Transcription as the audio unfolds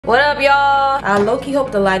What up, y'all? I low-key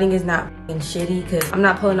hope the lighting is not shitty because I'm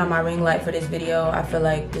not pulling on my ring light for this video. I feel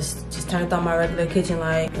like just turned on my regular kitchen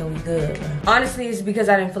light and we good, bro. Honestly, it's because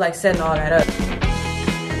I didn't feel like setting all that up.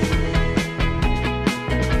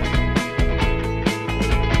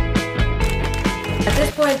 At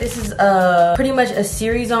this point, this is pretty much a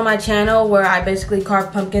series on my channel where I basically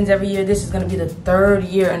carve pumpkins every year. This is gonna be the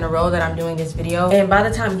 3rd year in a row that I'm doing this video. And by the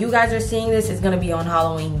time you guys are seeing this, it's gonna be on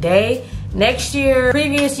Halloween Day. Next year,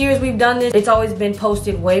 previous years we've done this, it's always been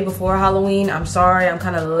posted way before Halloween. I'm sorry, I'm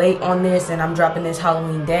kind of late on this and I'm dropping this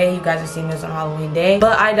Halloween Day. You guys are seeing this on Halloween Day.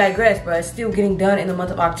 But I digress, bro. It's still getting done in the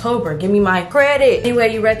month of October. Give me my credit.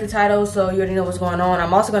 Anyway, you read the title, so you already know what's going on.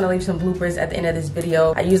 I'm also gonna leave some bloopers at the end of this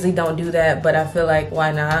video. I usually don't do that, but I feel like,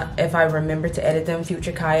 why not? If I remember to edit them,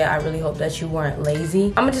 future Kaya, I really hope that you weren't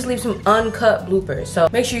lazy. I'm gonna just leave some uncut bloopers, so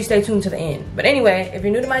make sure you stay tuned to the end. But anyway, if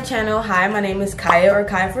you're new to my channel, hi, my name is Kaya, or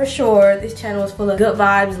Kaya for short. This channel is full of good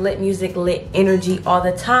vibes, lit music, lit energy all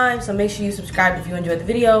the time, so make sure you subscribe if you enjoyed the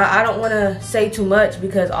video. I don't want to say too much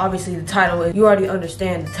because obviously the title, you already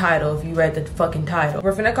understand the title if you read the fucking title.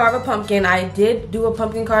 We're finna carve a pumpkin. I did do a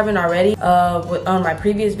pumpkin carving already on my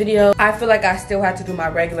previous video. I feel like I still have to do my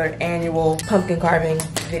regular annual pumpkin carving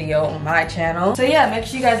video on my channel. So yeah, make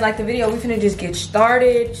sure you guys like the video. We finna just get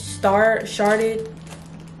started.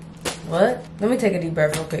 What? Let me take a deep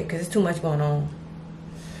breath real quick because it's too much going on.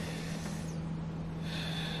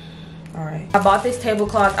 Alright. I bought this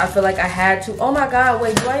tablecloth. I feel like I had to. Oh my god,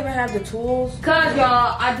 wait, do I even have the tools? Cause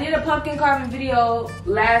y'all, I did a pumpkin carving video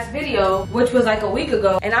last video, which was like a week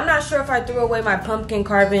ago. And I'm not sure if I threw away my pumpkin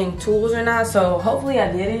carving tools or not, so hopefully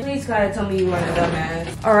I didn't. Please gotta tell me you weren't a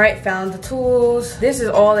dumbass. Alright, found the tools. This is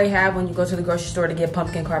all they have when you go to the grocery store to get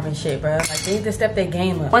pumpkin carving shit, bro. Like, they need to step their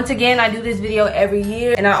game up. Once again, I do this video every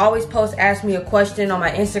year, and I always post Ask Me a Question on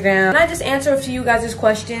my Instagram. And I just answer a few of you guys'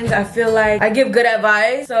 questions. I feel like I give good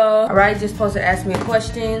advice, so alright. Just supposed to ask me a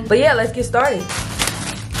question. But yeah, let's get started.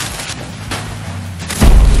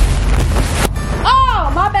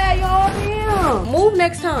 Oh, my bad, y'all. Damn. Move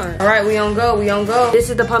next time. All right, we on go. This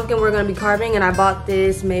is the pumpkin we're gonna be carving, and I bought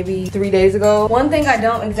this maybe 3 days ago. One thing I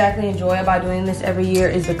don't exactly enjoy about doing this every year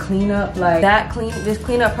is the cleanup. Like this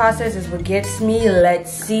cleanup process is what gets me.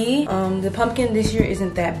 Let's see. The pumpkin this year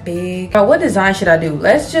isn't that big. What design should I do?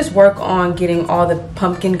 Let's just work on getting all the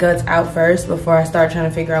pumpkin guts out first before I start trying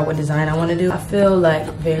to figure out what design I want to do. I feel like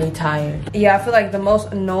very tired. Yeah, I feel like the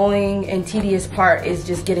most annoying and tedious part is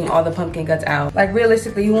just getting all the pumpkin guts out. Like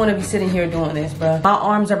realistically, you want to be sitting here doing this, bro. My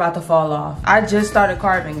arms are about to fall off. I just started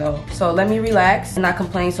carving though, so let me relax and not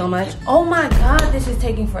complain so much. Oh my god, this is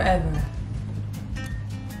taking forever.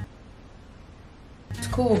 It's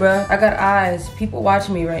cool, bro. I got eyes. People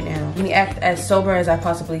watching me right now. Let me act as sober as I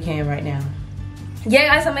possibly can right now. Yeah,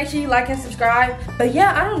 guys, so make sure you like and subscribe. But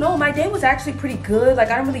yeah, I don't know, my day was actually pretty good.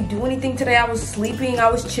 Like, I didn't really do anything today. I was sleeping,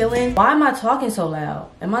 I was chilling. Why am I talking so loud?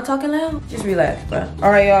 Am I talking loud? Just relax, bro.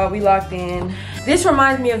 All right, y'all, we locked in. This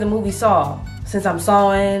reminds me of the movie Saw. Since I'm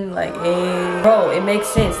sawing, like, hey. Bro, it makes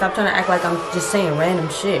sense. Stop trying to act like I'm just saying random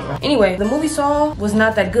shit, bro. Anyway, the movie Saw was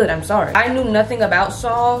not that good, I'm sorry. I knew nothing about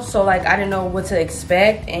Saw, so like, I didn't know what to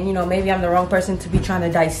expect. And you know, maybe I'm the wrong person to be trying to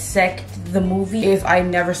dissect the movie if I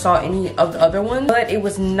never saw any of the other ones. But it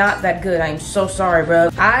was not that good, I'm so sorry, bro.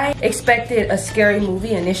 I expected a scary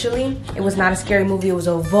movie initially. It was not a scary movie, it was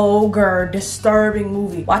a vulgar, disturbing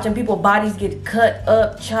movie. Watching people's bodies get cut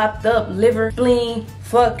up, chopped up, liver, spleen,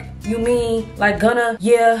 fuck. You mean like gonna?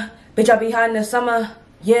 Yeah. Bitch, I be hot in the summer.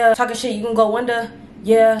 Yeah. Talking shit, you can go wonder.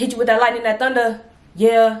 Yeah. Hit you with that lightning, that thunder.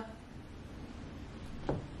 Yeah.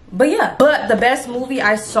 But yeah, but the best movie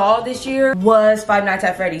I saw this year was Five Nights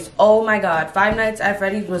at Freddy's. Oh my god, Five Nights at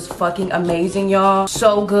Freddy's was fucking amazing, y'all.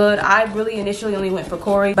 So good. I really initially only went for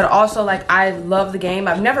Corey, but also like I love the game.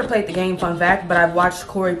 I've never played the game, fun fact, but I've watched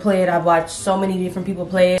Corey play it. I've watched so many different people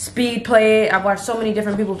play it. Speed play it. I've watched so many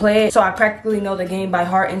different people play it. So I practically know the game by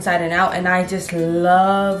heart, inside and out, and I just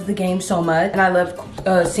love the game so much. And I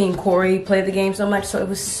loved seeing Corey play the game so much, so it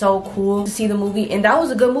was so cool to see the movie. And that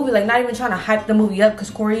was a good movie, like not even trying to hype the movie up because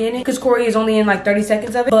Corey in it, because Corey is only in like 30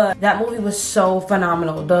 seconds of it, but that movie was so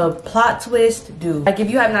phenomenal. The plot twist, dude, like if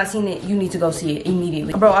you have not seen it, you need to go see it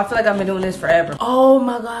immediately. Bro, I feel like I've been doing this forever. Oh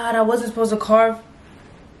my god, I wasn't supposed to carve.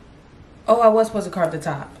 Oh, I was supposed to carve the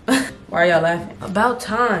top. Why are y'all laughing? About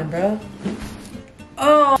time, bro.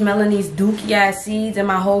 Oh, smelling these dookie ass seeds and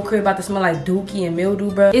my whole crib about to smell like dookie and mildew,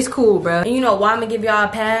 bro. It's cool, bro. And you know why I'm gonna give y'all a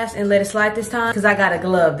pass and let it slide this time? Because I got a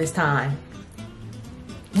glove this time.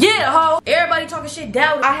 Yeah, ho. Everybody talking shit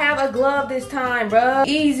down. I have a glove this time, bruh.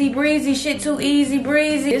 Easy breezy, shit too easy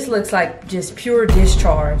breezy. This looks like just pure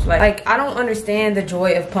discharge. Like I don't understand the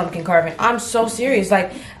joy of pumpkin carving. I'm so serious.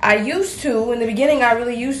 Like I used to, in the beginning I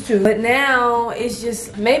really used to. But now it's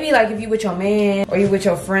just, maybe like if you with your man or you with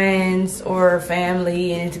your friends or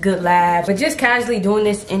family and it's a good laugh. But just casually doing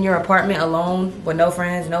this in your apartment alone with no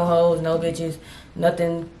friends, no hoes, no bitches,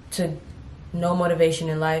 nothing to... no motivation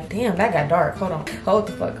in life. Damn, that got dark. Hold on. Hold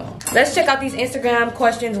the fuck on. Let's check out these Instagram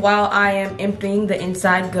questions while I am emptying the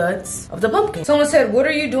inside guts of the pumpkin. Someone said, what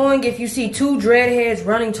are you doing if you see two dreadheads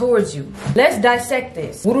running towards you? Let's dissect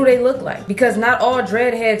this. What do they look like? Because not all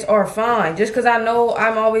dreadheads are fine. Just because I know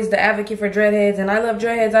I'm always the advocate for dreadheads and I love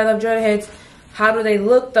dreadheads, how do they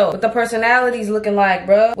look though? What the personalities looking like,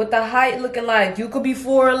 bruh? What the height looking like? You could be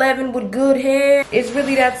 4'11" with good hair. It's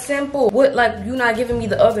really that simple. What, like, you not giving me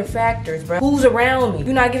the other factors, bruh? Who's around me?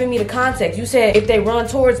 You're not giving me the context. You said if they run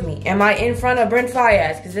towards me, am I in front of Brent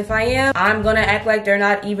Fayez? Because if I am, I'm gonna act like they're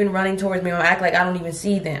not even running towards me. I'm gonna act like I don't even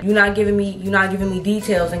see them. You're not giving me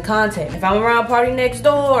details and context. If I'm around Party Next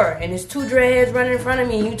Door and there's two dreadheads running in front of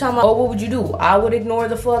me and you talking about, oh, what would you do? I would ignore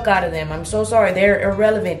the fuck out of them. I'm so sorry. They're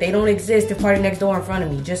irrelevant. They don't exist if Party Next Door in front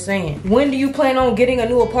of me. Just saying. When do you plan on getting a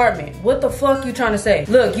new apartment? What the fuck you trying to say?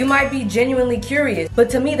 Look, you might be genuinely curious,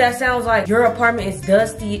 but to me that sounds like your apartment is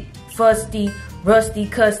dusty, fusty, rusty,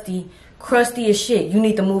 crusty as shit. You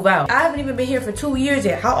need to move out. I haven't even been here for 2 years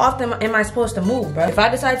yet. How often am I supposed to move, bro? If I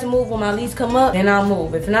decide to move when my lease come up, then I'll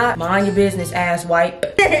move. If not, mind your business, ass white.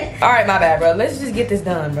 Alright, my bad, bro. Let's just get this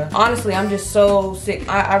done, bro. Honestly, I'm just so sick.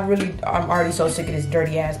 I'm already so sick of this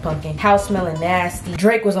dirty ass pumpkin. House smelling nasty.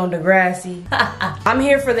 Drake was on Degrassi. I'm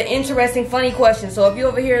here for the interesting, funny questions. So if you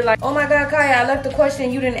over here like, oh my god, Kaya, I left the question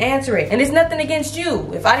and you didn't answer it. And it's nothing against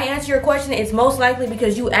you. If I didn't answer your question, it's most likely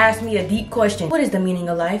because you asked me a deep question. What is the meaning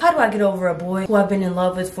of life? How do I get over a boy who I've been in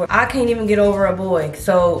love with for... I can't even get over a boy.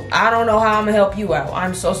 So I don't know how I'm gonna help you out.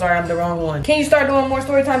 I'm so sorry, I'm the wrong one. Can you start doing more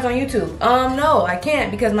story times on YouTube? No, I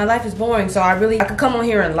can't because my life is boring. So I could come on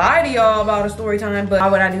here and lie to y'all about a story time, but why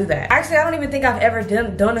would I do that? Actually, I don't even think I've ever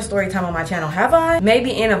done a story time on my channel. Have I?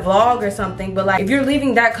 Maybe in a vlog or something, but like if you're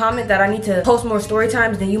leaving that comment that I need to post more story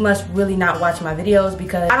times, then you must really not watch my videos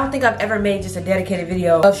because I don't think I've ever made just a dedicated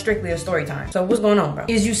video of strictly a story time. So what's going on, bro?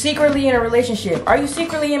 Is you secretly in a relationship? Are you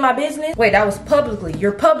secretly in my business? Wait, that was publicly.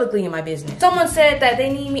 You're publicly in my business. Someone said that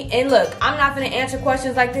they need me, and look, I'm not gonna answer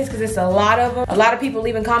questions like this because it's a lot of them. A lot of people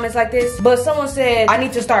leaving comments like this, but someone said I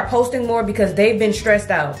need to start posting more because they've been stressed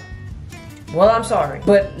out. Well, I'm sorry,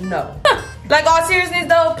 but no. Like, all seriousness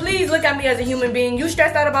though, please look at me as a human being. You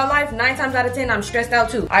stressed out about life, 9 times out of 10, I'm stressed out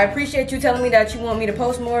too. I appreciate you telling me that you want me to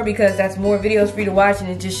post more because that's more videos for you to watch and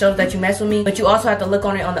it just shows that you mess with me. But you also have to look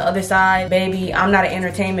on it on the other side. Baby, I'm not an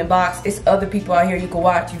entertainment box. It's other people out here you can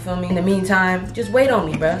watch, you feel me? In the meantime, just wait on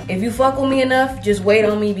me, bruh. If you fuck with me enough, just wait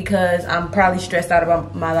on me because I'm probably stressed out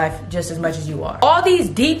about my life just as much as you are. All these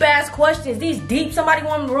deep ass questions, somebody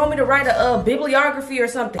want me to write a bibliography or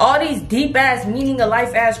something. All these deep ass meaning of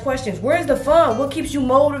life ass questions. Where's the fun? What keeps you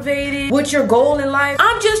motivated? What's your goal in life?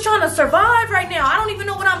 I'm just trying to survive right now. I don't even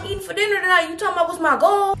know what I'm eating for dinner tonight. You talking about what's my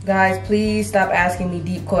goal? Guys, please stop asking me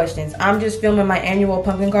deep questions. I'm just filming my annual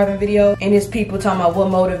pumpkin carving video and it's people talking about what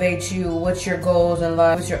motivates you, what's your goals in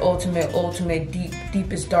life, what's your ultimate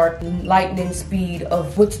deepest dark lightning speed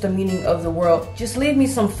of what's the meaning of the world. Just leave me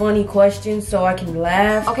some funny questions so I can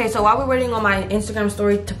laugh. Okay, so while we're waiting on my Instagram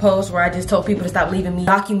story to post where I just told people to stop leaving me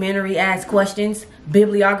documentary ass questions,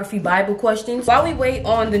 bibliography Bible questions, while we wait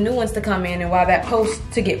on the new ones to come in and while that post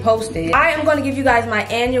to get posted, I am going to give you guys my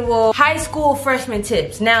annual high school freshman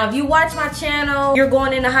tips. Now, if you watch my channel, you're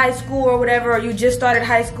going into high school or whatever, or you just started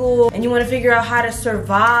high school and you want to figure out how to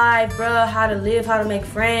survive, bruh, how to live, how to make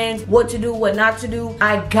friends, what to do, what not to do,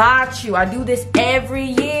 I got you. I do this every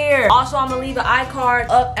year. Also, I'm gonna leave an iCard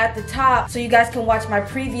up at the top so you guys can watch my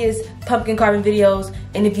previous pumpkin carving videos,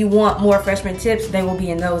 and if you want more freshman tips, they will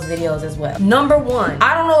be in those videos as well. Number 1,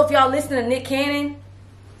 I don't know if y'all listen to Nick Cannon,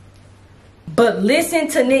 but listen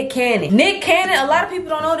to Nick Cannon. Nick Cannon, a lot of people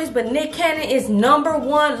don't know this, but Nick Cannon is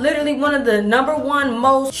 #1, literally one of the #1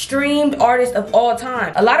 most streamed artists of all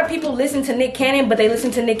time. A lot of people listen to Nick Cannon, but they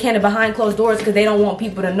listen to Nick Cannon behind closed doors because they don't want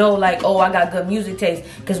people to know, like, oh, I got good music taste.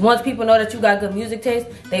 Because once people know that you got good music taste,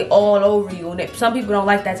 they all over you. And some people don't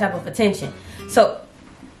like that type of attention. So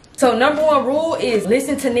 #1 rule is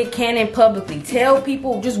listen to Nick Cannon publicly. Tell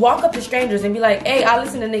people, just walk up to strangers and be like, hey, I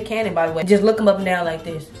listen to Nick Cannon, by the way. Just look him up and down like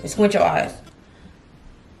this and squint your eyes.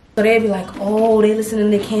 So they'd be like, oh, they listen to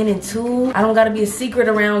Nick Cannon too? I don't gotta be a secret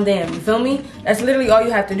around them, you feel me? That's literally all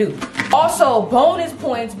you have to do. Also, bonus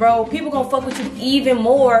points, bro. People gonna fuck with you even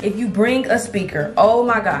more if you bring a speaker. Oh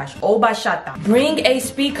my gosh. Oh, bashata. Bring a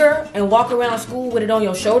speaker and walk around school with it on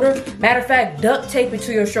your shoulder. Matter of fact, duct tape it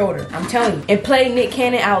to your shoulder. I'm telling you. And play Nick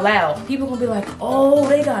Cannon out loud. People gonna be like, oh,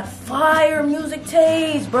 they got fire music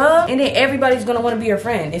taste, bro. And then everybody's gonna wanna be your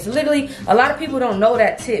friend. It's literally, a lot of people don't know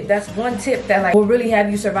that tip. That's one tip that like will really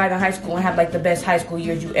have you survive in high school and have like the best high school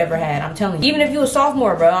years you ever had. I'm telling you. Even if you a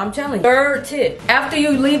sophomore, bro, I'm telling you. Third tip. After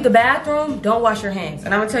you leave the bathroom, don't wash your hands.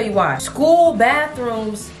 And I'm gonna tell you why. School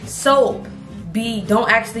bathrooms, soap don't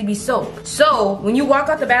actually be soap. So when you walk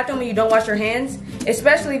out the bathroom and you don't wash your hands,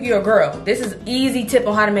 especially if you're a girl, this is easy tip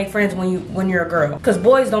on how to make friends when you're a girl. Because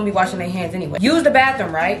boys don't be washing their hands anyway. Use the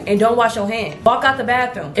bathroom, right? And don't wash your hands. Walk out the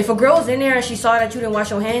bathroom. If a girl's in there and she saw that you didn't wash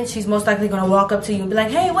your hands, she's most likely gonna walk up to you and be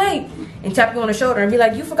like, hey, wait, and tap you on the shoulder and be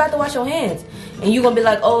like, you forgot to wash your hands. And you gonna be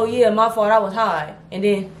like, oh yeah, my fault, I was high.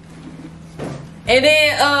 And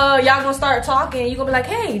then y'all gonna start talking. You gonna be like,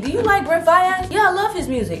 hey, do you like Brent Faiyaz? Yeah, I love his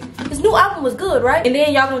music. His new album was good, right? And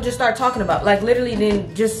then y'all gonna just start talking about, like, literally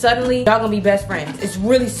then just suddenly y'all gonna be best friends. It's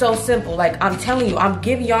really so simple. Like, I'm telling you, I'm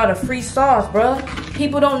giving y'all the free sauce, bro.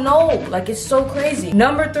 People don't know. Like, it's so crazy.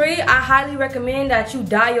 Number 3, I highly recommend that you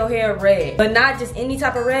dye your hair red. But not just any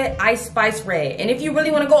type of red, Ice Spice red. And if you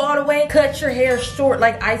really wanna go all the way, cut your hair short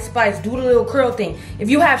like Ice Spice. Do the little curl thing. If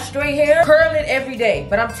you have straight hair, curl it every day.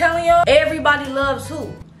 But I'm telling y'all, everybody loves who?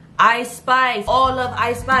 Ice Spice. All love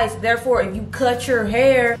Ice Spice. Therefore, if you cut your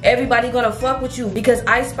hair, everybody gonna fuck with you because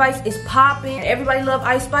Ice Spice is popping. Everybody love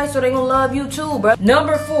Ice Spice, so they gonna love you too, bro.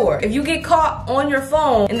 Number 4, if you get caught on your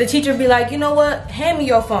phone and the teacher be like, you know what? Hand me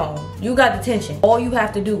your phone. You got detention. All you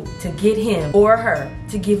have to do to get him or her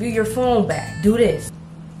to give you your phone back, do this.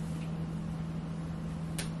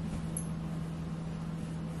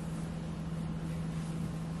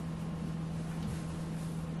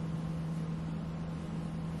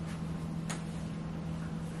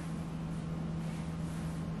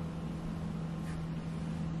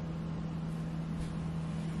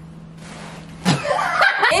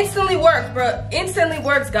 Instantly works, bro. Instantly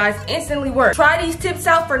works, guys. Instantly works. Try these tips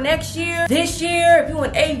out for next year. This year, if you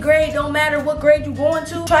in 8th grade, don't matter what grade you're going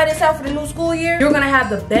to, try this out for the new school year. You're gonna have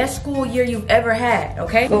the best school year you've ever had,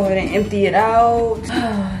 okay? Go ahead and empty it out.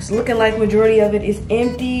 It's looking like majority of it is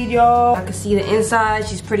emptied, y'all. I can see the inside.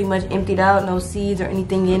 She's pretty much emptied out. No seeds or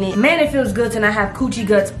anything in it. Man, it feels good to not have coochie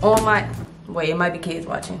guts on my... Wait, it might be kids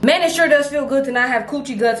watching. Man, it sure does feel good to not have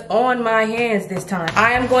coochie guts on my hands this time.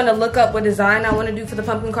 I am going to look up what design I want to do for the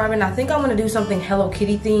pumpkin carving. I think I want to do something Hello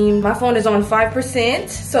Kitty themed. My phone is on 5%,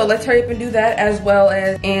 so let's hurry up and do that as well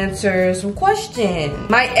as answer some questions.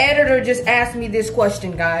 My editor just asked me this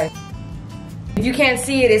question, guys. If you can't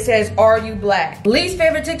see it, it says, are you black? Least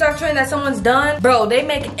favorite TikTok trend that someone's done? Bro, they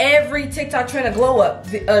make every TikTok trend a glow up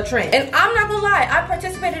trend. And I'm not gonna lie, I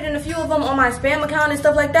participated in a few of them on my spam account and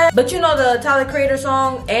stuff like that. But you know the Tyler Creator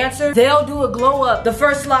song, Answer? They'll do a glow up. The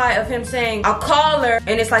first slide of him saying, I'll call her,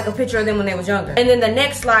 and it's like a picture of them when they was younger. And then the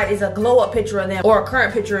next slide is a glow up picture of them or a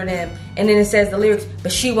current picture of them. And then it says the lyrics,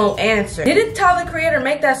 but she won't answer. Didn't Tyler Creator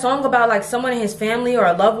make that song about like someone in his family or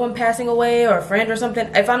a loved one passing away or a friend or something?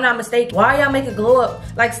 If I'm not mistaken, why y'all making glow up?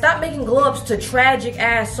 Like, stop making glow ups to tragic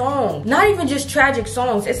ass songs. Not even just tragic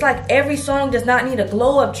songs. It's like every song does not need a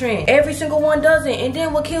glow up trend. Every single one doesn't. And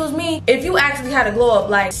then what kills me, if you actually had a glow up,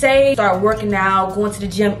 like say start working out, going to the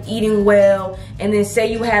gym, eating well, and then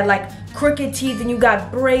say you had like crooked teeth and you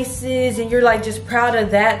got braces and you're like just proud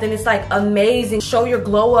of that, then it's like amazing. Show your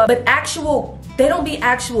glow up. But they don't be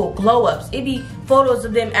actual glow ups. It be photos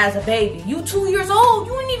of them as a baby. You 2 years old,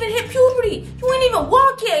 you ain't even hit puberty. You ain't even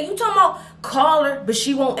walk yet. You talking about call her, but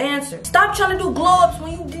she won't answer. Stop trying to do glow ups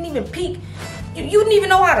when you didn't even peek. You didn't even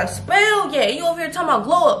know how to spell yet. You over here talking about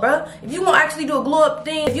glow up, bro. If you gonna actually do a glow up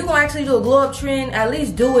thing, if you gonna actually do a glow up trend, at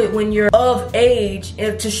least do it when you're of age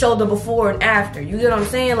to show the before and after. You get what I'm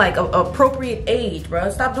saying? Like a appropriate age, bro.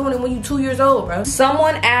 Stop doing it when you 2 years old, bro.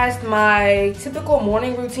 Someone asked my typical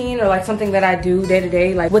morning routine or like something that I do day to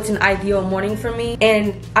day, like what's an ideal morning for me.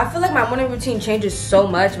 And I feel like my morning routine changes so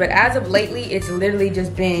much, but as of lately, it's literally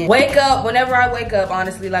just been wake up whenever I wake up,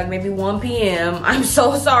 honestly, like maybe 1 p.m. I'm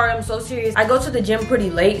so sorry, I'm so serious. I go to the gym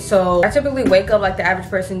pretty late, so I typically wake up like the average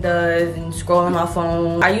person does and scroll on my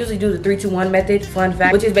phone. I usually do the 3-2-1 method, fun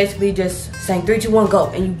fact, which is basically just saying 3, 2, 1, go,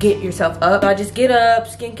 and you get yourself up. So I just get up,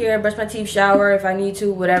 skincare, brush my teeth, shower if I need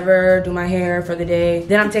to, whatever, do my hair for the day.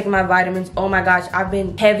 Then I'm taking my vitamins. Oh my gosh, I've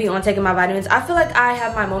been heavy on taking my vitamins. I feel like I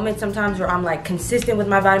have my moments sometimes where I'm like consistent with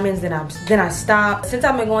my vitamins, then I stop. Since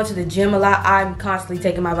I've been going to the gym a lot, I'm constantly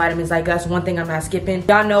taking my vitamins. Like that's one thing I'm not skipping.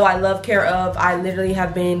 Y'all know I love Care Of. I literally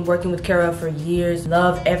have been working with Care Of for years.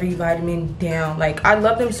 Love every vitamin down. Like, I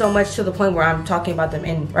love them so much to the point where I'm talking about them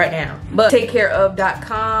in right now. But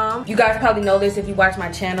takecareof.com. You guys probably know this if you watch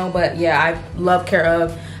my channel, but yeah, I love Care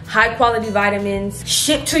of. High quality vitamins,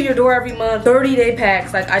 shipped to your door every month, 30-day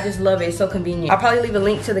packs. Like, I just love it. It's so convenient. I'll probably leave a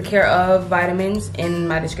link to the Care of vitamins in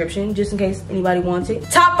my description just in case anybody wants it.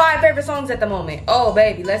 Top 5 favorite songs at the moment. Oh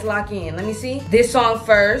baby, let's lock in. Let me see this song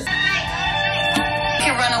first. You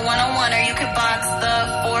can run a one-on-one or you can box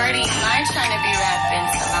the 40. I ain't trying to be rapping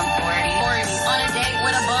till I'm 40. On a date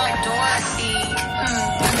with a bug, Dorothy.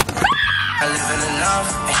 I live in the love,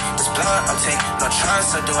 this blunt, I'm taking no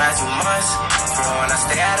trust, so do as you must. When I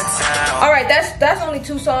stay out of town. All right, that's only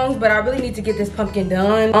 2 songs, but I really need to get this pumpkin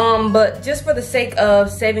done. But just for the sake of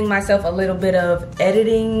saving myself a little bit of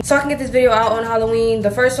editing, so I can get this video out on Halloween, the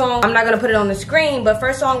first song, I'm not gonna put it on the screen, but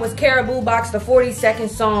first song was Caribou Box. The 42nd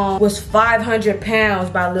song was 500 Pounds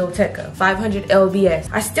by Lil Tecca, 500 LBS.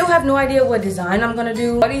 I still have no idea what design I'm gonna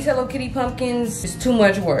do. All these Hello Kitty pumpkins is too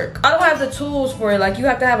much work. I don't have the tools for it. Like, you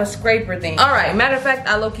have to have a scraper thing. All right, matter of fact,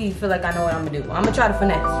 I low-key feel like I know what I'm gonna do. I'm gonna try to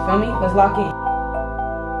finesse, feel me? Let's lock in.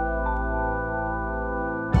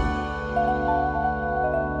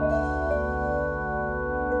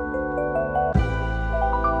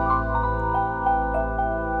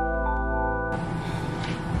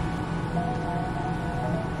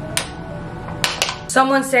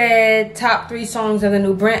 Someone said top 3 songs of the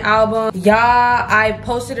new Brent album. Yeah, I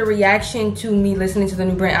posted a reaction to me listening to the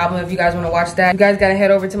new Brent album. If you guys want to watch that, you guys gotta head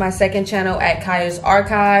over to my second channel at Kaya's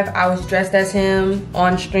Archive. I was dressed as him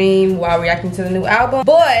on stream while reacting to the new album.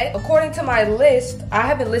 But according to my list, I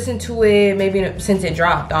haven't listened to it maybe since it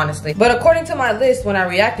dropped, honestly. But according to my list, when I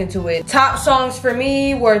reacted to it, top songs for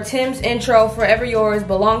me were Tim's intro, Forever Yours,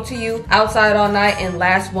 Belong to You, Outside All Night, and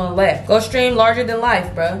Last One Left. Go stream Larger Than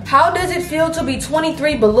Life, bruh. How does it feel to be 23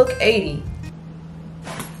 but look 80?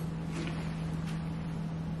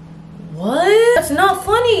 What? That's not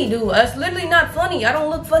funny, dude. That's literally not funny. I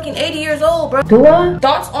don't look fucking 80 years old, bro. Do I?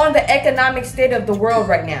 Thoughts on the economic state of the world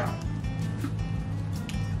right now?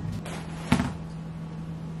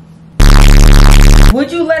 Would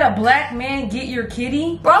you let a black man get your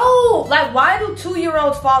kitty? Bro, like, why do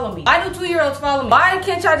 2-year-olds follow me? Why do 2-year-olds follow me? Why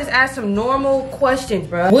can't y'all just ask some normal questions,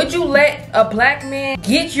 bro? Would you let a black man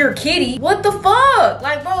get your kitty? What the fuck?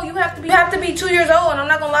 Like, bro, you have to be 2 years old, and I'm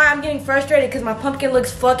not gonna lie, I'm getting frustrated because my pumpkin looks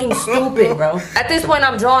fucking stupid, bro. At this point,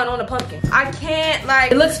 I'm drawing on the pumpkin. I can't,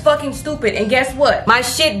 like, it looks fucking stupid. And guess what? My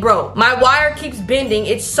shit broke. My wire keeps bending.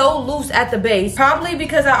 It's so loose at the base. Probably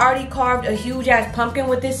because I already carved a huge ass pumpkin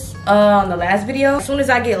with this on the last video. As soon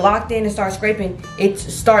as I get locked in and start scraping, it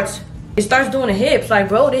starts doing the hips. Like,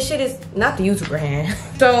 bro, this shit is not the YouTuber hand.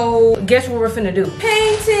 So guess what we're finna do?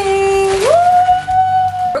 Painting. Woo!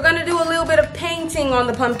 We're gonna do a little bit of painting on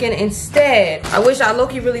the pumpkin instead. I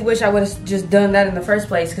low-key really wish I would have just done that in the first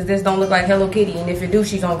place, because this don't look like Hello Kitty, and if it do,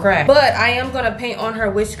 she's on crack. But I am gonna paint on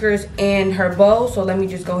her whiskers and her bow, so let me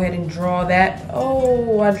just go ahead and draw that.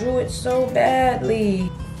 Oh, I drew it so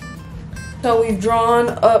badly. So we've drawn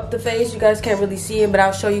up the face. You guys can't really see it, but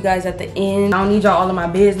I'll show you guys at the end. I don't need y'all all in my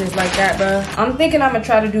business like that, bro. I'm thinking I'm gonna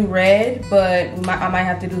try to do red, but I might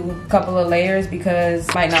have to do a couple of layers because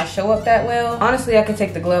it might not show up that well. Honestly, I could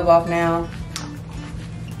take the glove off now.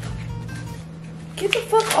 Get the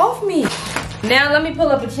fuck off me. Now let me pull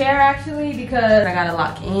up a chair actually because I gotta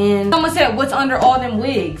lock in. Someone said, what's under all them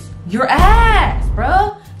wigs? Your ass,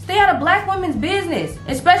 bro. Stay out of black women's business,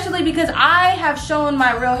 especially because I have shown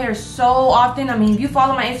my real hair so often. I mean, if you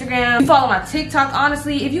follow my Instagram, you follow my TikTok,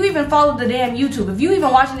 honestly, if you even follow the damn YouTube, if you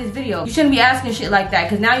even watching this video, you shouldn't be asking shit like that,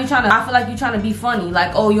 because now I feel like you're trying to be funny,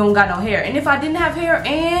 like, oh, you don't got no hair. And if I didn't have hair,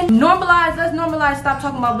 and let's normalize, stop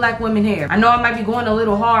talking about black women hair. I know I might be going a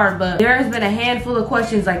little hard, but there has been a handful of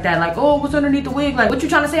questions like that, like, oh, what's underneath the wig? Like, what you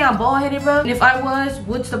trying to say, I'm bald-headed, bro? And if I was,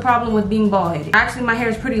 what's the problem with being bald-headed? Actually, my hair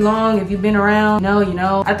is pretty long. If you've been around, you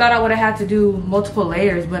know. I thought I would have had to do multiple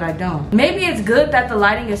layers, but I don't. Maybe it's good that the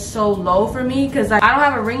lighting is so low for me, because like, I don't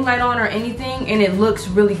have a ring light on or anything, and it looks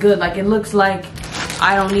really good. Like, it looks like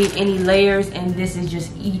I don't need any layers, and this is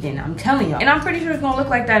just Eden, I'm telling y'all. And I'm pretty sure it's gonna look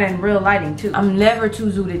like that in real lighting too. I'm never too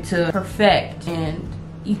zooted to perfect and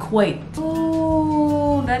equate.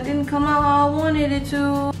 Ooh, that didn't come out how I wanted it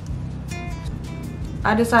to.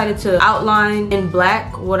 I decided to outline in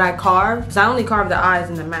black what I carved, because I only carved the eyes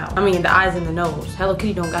and the mouth. I mean, the eyes and the nose. Hello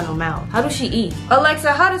Kitty don't got no mouth. How does she eat?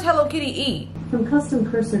 Alexa, how does Hello Kitty eat? From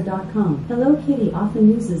CustomCursor.com. Hello Kitty often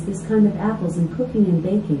uses this kind of apples in cooking and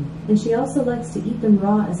baking, and she also likes to eat them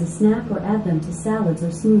raw as a snack or add them to salads or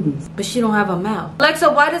smoothies. But she don't have a mouth.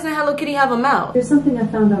 Alexa, why doesn't Hello Kitty have a mouth? There's something I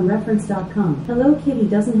found on Reference.com. Hello Kitty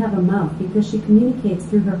doesn't have a mouth because she communicates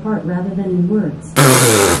through her heart rather than in words.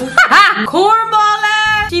 Cornball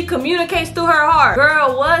ass. She communicates through her heart.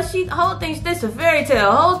 Girl, what? She whole thinks this a fairy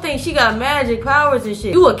tale. Whole thing she got magic powers and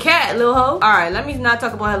shit. You a cat, little hoe. Alright, let me not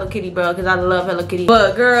talk about Hello Kitty, bro, because I love Hello Kitty.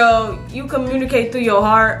 But girl, you communicate through your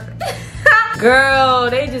heart. Girl,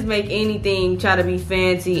 they just make anything try to be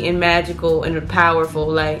fancy and magical and powerful.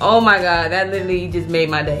 Like, oh my god, that literally just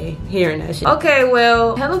made my day hearing that shit. Okay,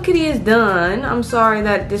 well, Hello Kitty is done. I'm sorry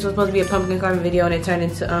that this was supposed to be a pumpkin carving video and it turned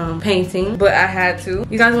into painting, but I had to.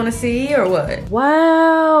 You guys want to see or what?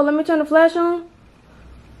 Wow, let me turn the flash on.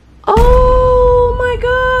 Oh my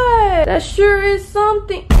god, that sure is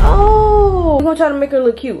something. Oh, I'm gonna try to make her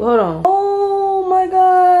look cute. Hold on. Oh my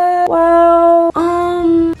god, wow.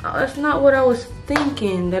 That's not what I was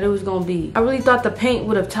thinking that it was gonna be. I really thought the paint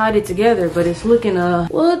would have tied it together, but it's looking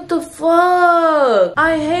what the fuck?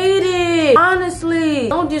 I hate it. Honestly,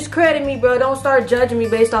 don't discredit me, bro. Don't start judging me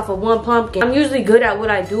based off of one pumpkin. I'm usually good at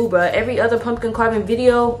what I do, bro. Every other pumpkin carving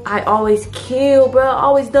video, I always kill, bro.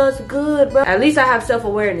 Always does good, bro. At least I have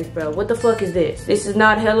self-awareness, bro. What the fuck is this? This is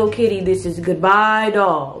not Hello Kitty. This is Goodbye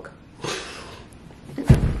Dog.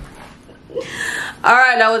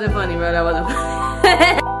 Alright, that wasn't funny, bro. That wasn't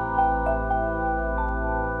funny.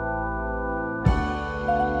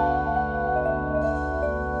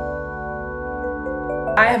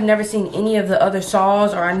 I have never seen any of the other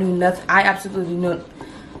saws, or I knew nothing. I absolutely knew.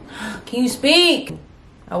 Can you speak?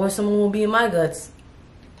 I wish someone would be in my guts.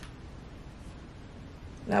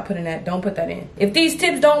 Not putting that. Don't put that in. If these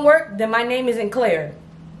tips don't work, then my name isn't Claire.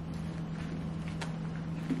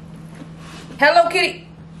 Hello Kitty.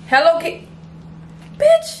 Hello Kitty.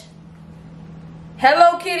 Bitch.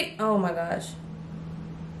 Hello Kitty. Oh my gosh.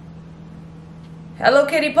 Hello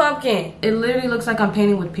Kitty pumpkin. It literally looks like I'm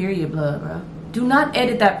painting with period blood, bro. Do not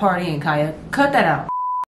edit that part in, Kaya. Cut that out.